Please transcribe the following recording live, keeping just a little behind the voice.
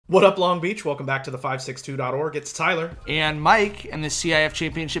What up, Long Beach? Welcome back to the 562.org. It's Tyler. And Mike, and this CIF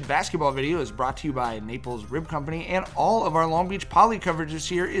Championship basketball video is brought to you by Naples Rib Company, and all of our Long Beach Poly coverage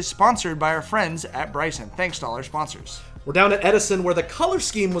this year is sponsored by our friends at Bryson. Thanks to all our sponsors. We're down at Edison where the color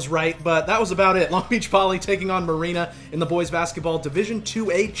scheme was right, but that was about it. Long Beach Poly taking on Marina in the boys basketball Division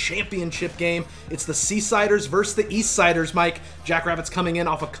 2A championship game. It's the Seasiders versus the Eastsiders, Mike. Jackrabbits coming in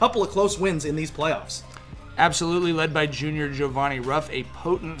off a couple of close wins in these playoffs. Absolutely, led by junior Giovanni Ruff, a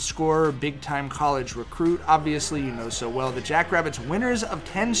potent scorer, big-time college recruit. Obviously, you know so well. The Jackrabbits, winners of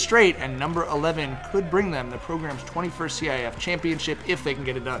 10 straight, and number 11 could bring them the program's 21st CIF championship if they can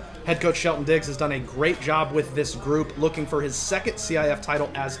get it done. Head coach Shelton Diggs has done a great job with this group, looking for his second CIF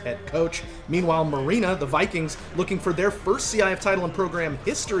title as head coach. Meanwhile, Marina, the Vikings, looking for their first CIF title in program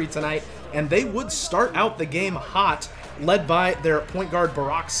history tonight, and they would start out the game hot, led by their point guard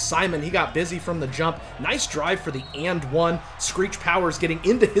Barack Simon. He got busy from the jump. Nice drive for the and one. Screech Powers getting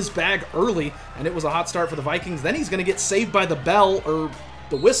into his bag early, and it was a hot start for the Vikings. Then he's going to get saved by the bell, or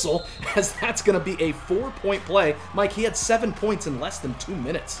the whistle, as that's going to be a 4-point play. Mike, he had 7 points in less than 2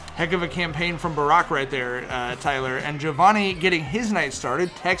 minutes. Heck of a campaign from Barack right there, Tyler. And Giovanni getting his night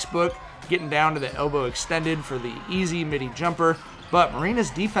started. Textbook, getting down to the elbow extended for the easy midi jumper. But Marina's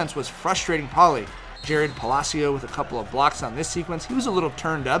defense was frustrating Poly. Jared Palacio with a couple of blocks on this sequence. He was a little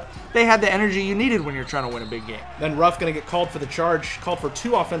turned up. They had the energy you needed when you're trying to win a big game. Then Ruff going to get called for the charge, called for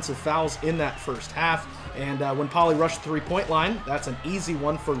 2 offensive fouls in that first half. And when Poly rushed the three-point line, that's an easy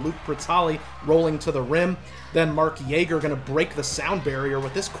one for Luke Pratali rolling to the rim. Then Mark Yeager going to break the sound barrier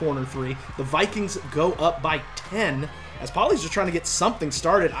with this corner three. The Vikings go up by 10. As Poly's just trying to get something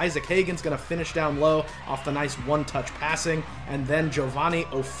started, Isaac Hagan's going to finish down low off the nice one-touch passing. And then Giovanni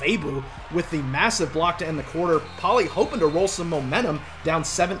Ofebu with the massive block to end the quarter. Poly hoping to roll some momentum, down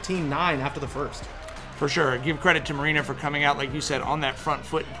 17-9 after the first. For sure. Give credit to Marina for coming out, like you said, on that front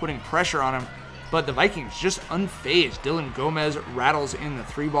foot and putting pressure on him. But the Vikings just unfazed. Dylan Gomez rattles in the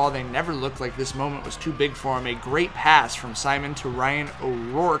three ball. They never looked like this moment was too big for him. A great pass from Simon to Ryan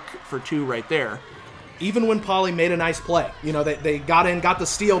O'Rourke for 2 right there. Even when Poly made a nice play, you know, they got in, got the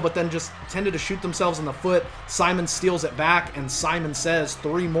steal, but then just tended to shoot themselves in the foot. Simon steals it back, and Simon says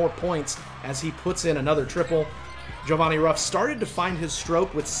 3 more points as he puts in another triple. Giovanni Ruff started to find his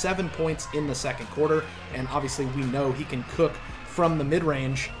stroke with 7 points in the second quarter, and obviously we know he can cook from the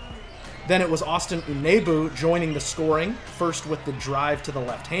mid-range. Then it was Austin Unebu joining the scoring, first with the drive to the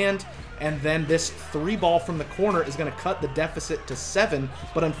left hand, and then this 3-ball from the corner is going to cut the deficit to 7.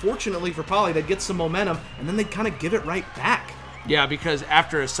 But unfortunately for Poly, they'd get some momentum, and then they'd kind of give it right back. Yeah, because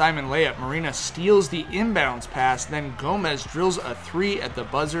after a Simon layup, Marina steals the inbounds pass, then Gomez drills a 3 at the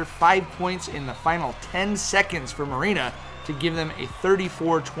buzzer. 5 points in the final 10 seconds for Marina to give them a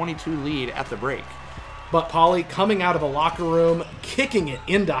 34-22 lead at the break. But Poly coming out of the locker room, kicking it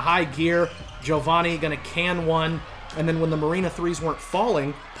into high gear. Giovanni going to can one. And then when the Marina threes weren't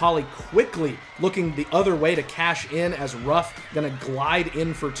falling, Poly quickly looking the other way to cash in as Ruff going to glide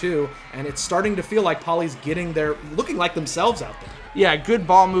in for 2. And it's starting to feel like Poly's getting there, looking like themselves out there. Yeah, good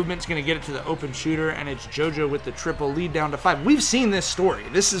ball movement's going to get it to the open shooter, and it's JoJo with the triple, lead down to 5. We've seen this story.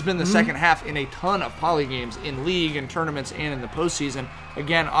 This has been the second half in a ton of Poly games in league and tournaments and in the postseason.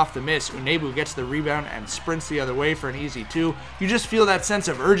 Again, off the miss, Unebu gets the rebound and sprints the other way for an easy 2. You just feel that sense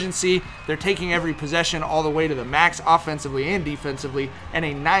of urgency. They're taking every possession all the way to the max offensively and defensively, and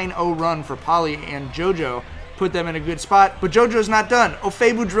a 9-0 run for Poly and JoJo put them in a good spot, but JoJo's not done.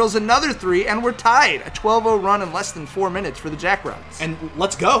 Ofebu drills another 3, and we're tied. A 12-0 run in less than 4 minutes for the Jackrabbits. And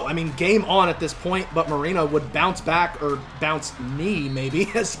let's go. I mean, game on at this point, but Marina would bounce back, or bounce knee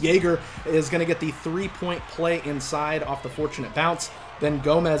maybe, as Yeager is going to get the 3-point play inside off the fortunate bounce. Then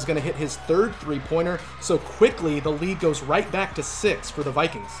Gomez going to hit his 3rd 3-pointer, so quickly the lead goes right back to 6 for the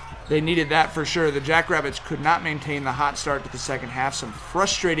Vikings. They needed that for sure. The Jackrabbits could not maintain the hot start to the second half. Some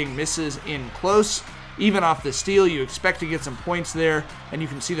frustrating misses in close. Even off the steal, you expect to get some points there, and you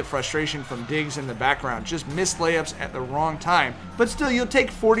can see the frustration from Diggs in the background. Just missed layups at the wrong time. But still, you'll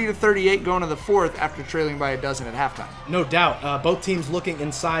take 40-38 going to the 4th after trailing by a dozen at halftime. No doubt. Both teams looking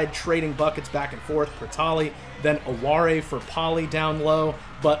inside, trading buckets back and forth. Pratali, then Aware for Poly down low,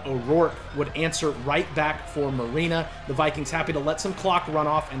 but O'Rourke would answer right back for Marina. The Vikings happy to let some clock run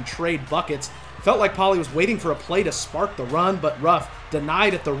off and trade buckets. Felt like Poly was waiting for a play to spark the run, but Ruff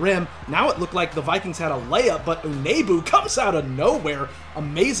denied at the rim. Now it looked like the Vikings had a layup, but Unebu comes out of nowhere.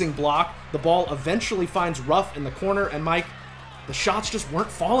 Amazing block. The ball eventually finds Ruff in the corner, and Mike, the shots just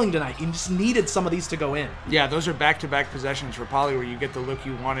weren't falling tonight. You just needed some of these to go in. Yeah, those are back-to-back possessions for Poly where you get the look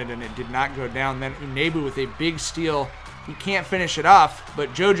you wanted, and it did not go down. Then Unebu with a big steal. He can't finish it off,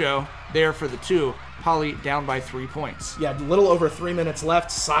 but JoJo there for the 2. Poly down by 3 points. Yeah, a little over 3 minutes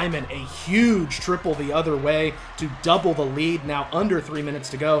left. Simon, a huge triple the other way to double the lead. Now under 3 minutes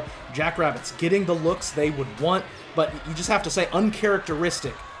to go. Jackrabbits getting the looks they would want, but you just have to say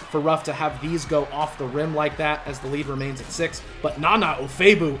uncharacteristic for Ruff to have these go off the rim like that as the lead remains at 6. But Nana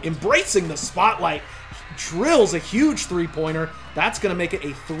Ofebu embracing the spotlight, drills a huge three-pointer. That's going to make it a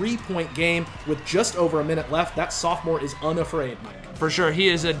 3-point game with just over a minute left. That sophomore is unafraid, Mike. For sure, he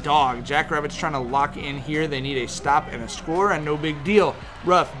is a dog. Jackrabbits trying to lock in here. They need a stop and a score, and no big deal.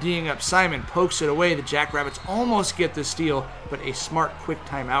 Ruff D'ing up Simon, pokes it away. The Jackrabbits almost get the steal, but a smart, quick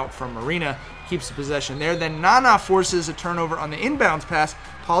timeout from Marina keeps the possession there. Then Nana forces a turnover on the inbounds pass.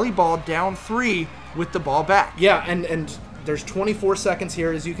 Poly ball down 3 with the ball back. Yeah, and there's 24 seconds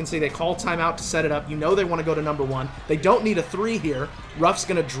here. As you can see, they call timeout to set it up. You know they want to go to number 1. They don't need a 3 here. Ruff's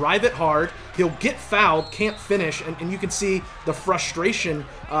going to drive it hard. He'll get fouled, can't finish, and you can see the frustration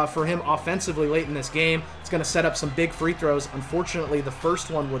for him offensively late in this game. It's going to set up some big free throws. Unfortunately, the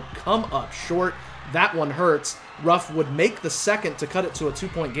first one would come up short. That one hurts. Ruff would make the second to cut it to a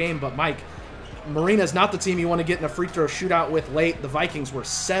 2-point game, but Mike, Marina's not the team you want to get in a free throw shootout with late. The Vikings were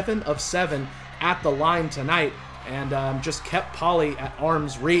 7 of 7 at the line tonight, and just kept Poly at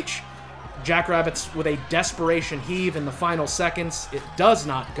arm's reach. Jackrabbits with a desperation heave in the final seconds. It does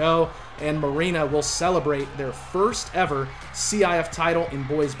not go, and Marina will celebrate their first ever CIF title in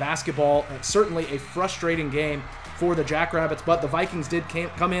boys basketball. Certainly a frustrating game for the Jackrabbits, but the Vikings did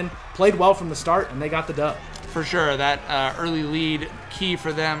come in, played well from the start, and they got the dub. For sure, that early lead key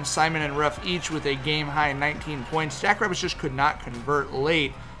for them. Simon and Ruff each with a game-high 19 points. Jackrabbits just could not convert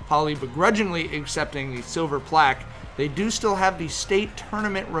late. Poly begrudgingly accepting the silver plaque. They do still have the state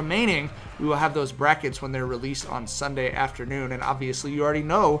tournament remaining. We will have those brackets when they're released on Sunday afternoon, and obviously you already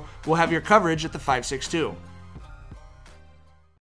know we'll have your coverage at the 562.